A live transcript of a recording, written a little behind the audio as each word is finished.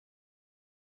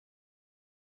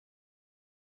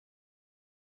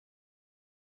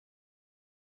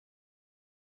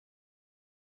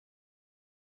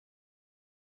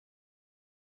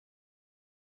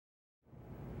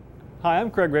Hi,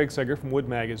 I'm Craig Ruegsegger from Wood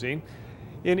Magazine.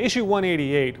 In issue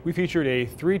 188, we featured a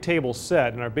 3-table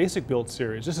set in our basic build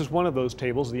series. This is one of those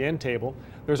tables, the end table.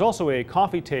 There's also a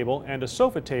coffee table and a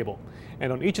sofa table.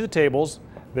 And on each of the tables,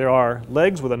 there are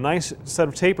legs with a nice set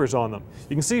of tapers on them.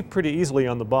 You can see pretty easily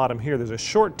on the bottom here, there's a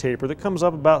short taper that comes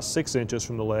up about 6 inches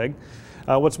from the leg.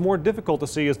 What's more difficult to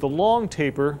see is the long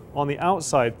taper on the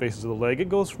outside faces of the leg. It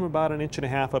goes from about 1.5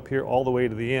 inches up here all the way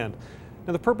to the end.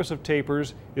 Now the purpose of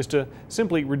tapers is to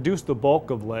simply reduce the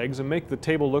bulk of legs and make the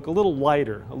table look a little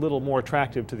lighter, a little more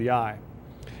attractive to the eye.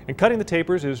 And cutting the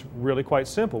tapers is really quite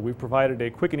simple. We've provided a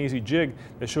quick and easy jig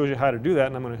that shows you how to do that,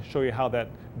 and I'm going to show you how that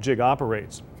jig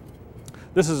operates.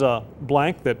 This is a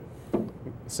blank that,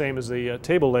 same as the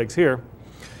table legs here,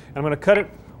 and I'm going to cut it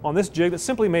on this jig that's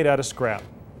simply made out of scrap.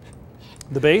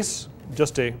 The base,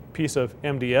 just a piece of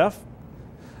MDF.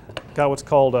 Got what's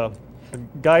called a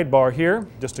guide bar here,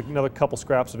 just another couple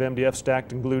scraps of MDF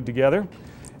stacked and glued together.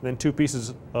 And then 2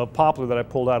 pieces of poplar that I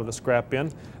pulled out of the scrap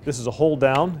bin. This is a hold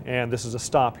down and this is a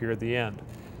stop here at the end.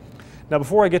 Now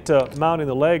before I get to mounting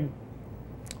the leg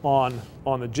on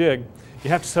the jig, you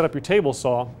have to set up your table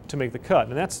saw to make the cut.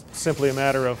 And that's simply a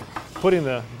matter of putting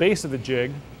the base of the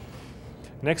jig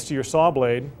next to your saw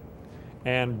blade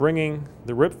and bringing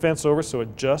the rip fence over so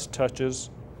it just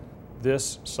touches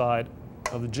this side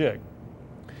of the jig.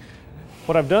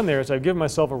 What I've done there is I've given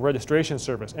myself a registration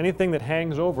surface. Anything that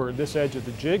hangs over this edge of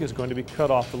the jig is going to be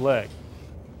cut off the leg.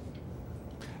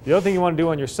 The other thing you want to do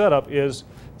on your setup is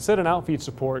set an outfeed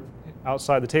support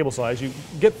outside the table saw. As you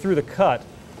get through the cut,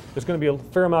 there's going to be a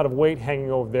fair amount of weight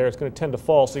hanging over there. It's going to tend to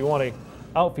fall, so you want an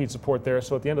outfeed support there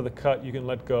so at the end of the cut you can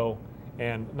let go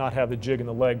and not have the jig and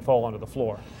the leg fall onto the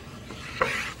floor.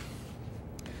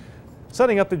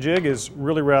 Setting up the jig is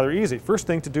really rather easy. First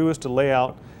thing to do is to lay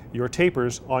out your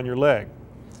tapers on your leg.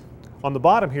 On the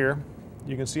bottom here,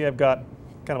 you can see I've got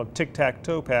kind of a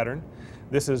tic-tac-toe pattern.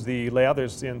 This is the layout.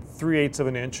 There's in 3/8 of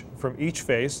an inch from each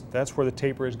face. That's where the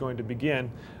taper is going to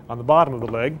begin on the bottom of the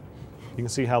leg. You can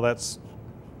see how that's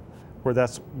where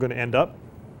that's going to end up.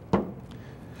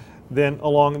 Then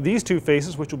along these 2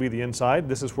 faces, which will be the inside,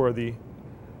 this is where the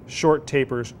short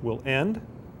tapers will end.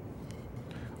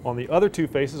 On the other 2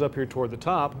 faces up here toward the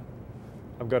top,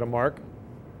 I've got a mark.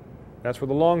 That's where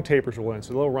the long tapers will end.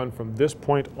 So they'll run from this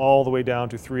point all the way down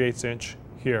to 3/8 inch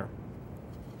here.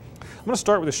 I'm going to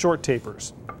start with the short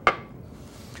tapers.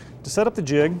 To set up the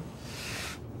jig,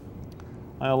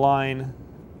 I align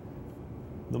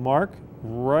the mark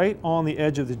right on the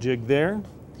edge of the jig there,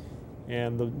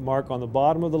 and the mark on the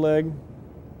bottom of the leg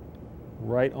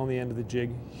right on the end of the jig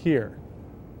here.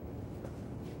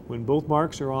 When both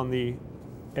marks are on the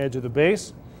edge of the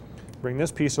base, bring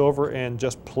this piece over and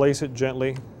just place it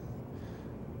gently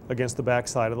against the back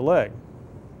side of the leg.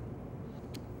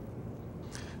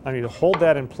 I need to hold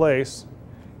that in place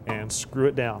and screw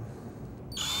it down.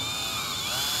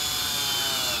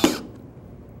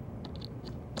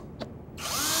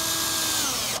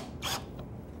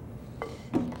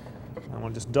 I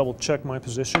want to just double check my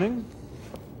positioning.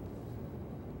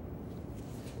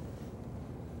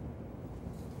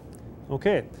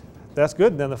 Okay, that's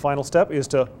good. Then the final step is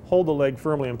to hold the leg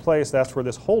firmly in place. That's where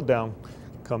this hold down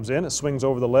comes in. It swings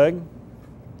over the leg,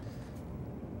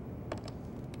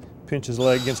 pinches the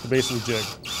leg against the base of the jig.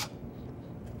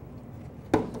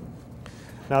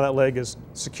 Now that leg is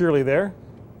securely there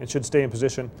and should stay in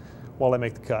position while I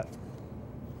make the cut.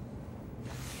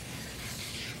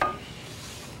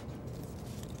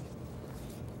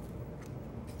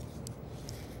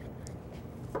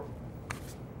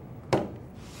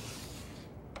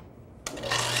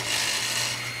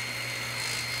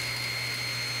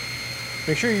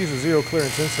 Make sure you use a zero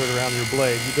clearance insert around your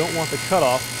blade. You don't want the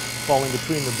cutoff falling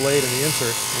between the blade and the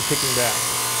insert and kicking back.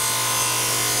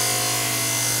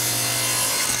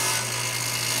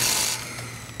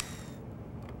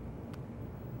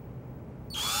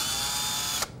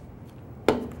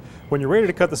 When you're ready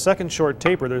to cut the second short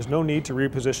taper, there's no need to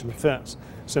reposition the fence.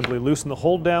 Simply loosen the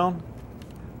hold down,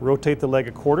 rotate the leg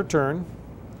a 1/4 turn,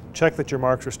 check that your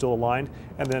marks are still aligned,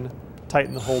 and then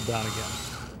tighten the hold down again.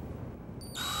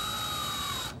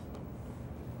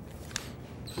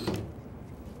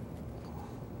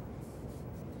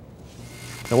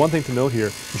 Now one thing to note here,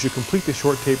 you should complete the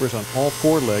short tapers on all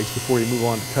 4 legs before you move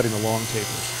on to cutting the long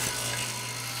tapers.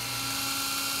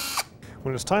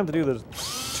 When it's time to do the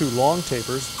 2 long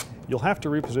tapers, you'll have to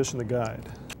reposition the guide.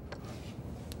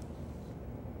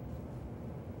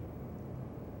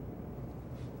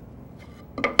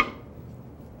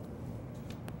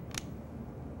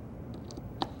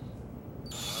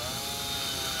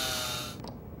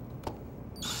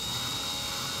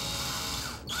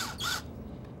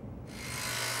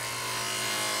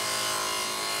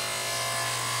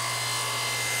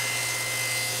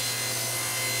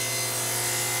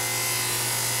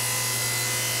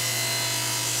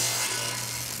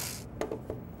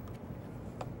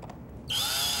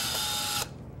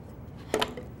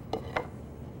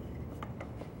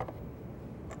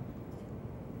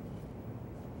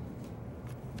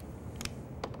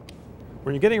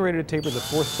 When you're getting ready to taper the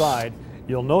fourth side,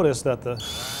 you'll notice that the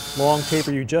long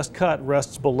taper you just cut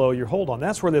rests below your hold-on.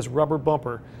 That's where this rubber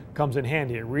bumper comes in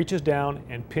handy. It reaches down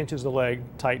and pinches the leg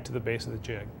tight to the base of the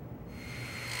jig.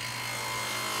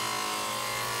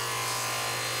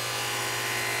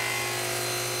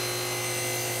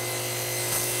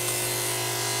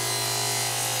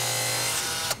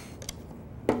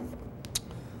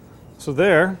 So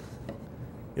there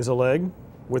is a leg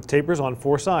with tapers on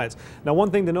four sides. Now, one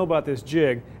thing to know about this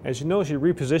jig, as you notice, you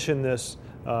reposition this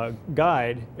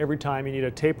guide every time you need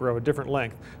a taper of a different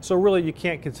length. So really you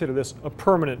can't consider this a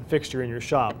permanent fixture in your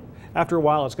shop. After a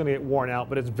while it's going to get worn out,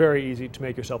 but it's very easy to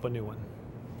make yourself a new one.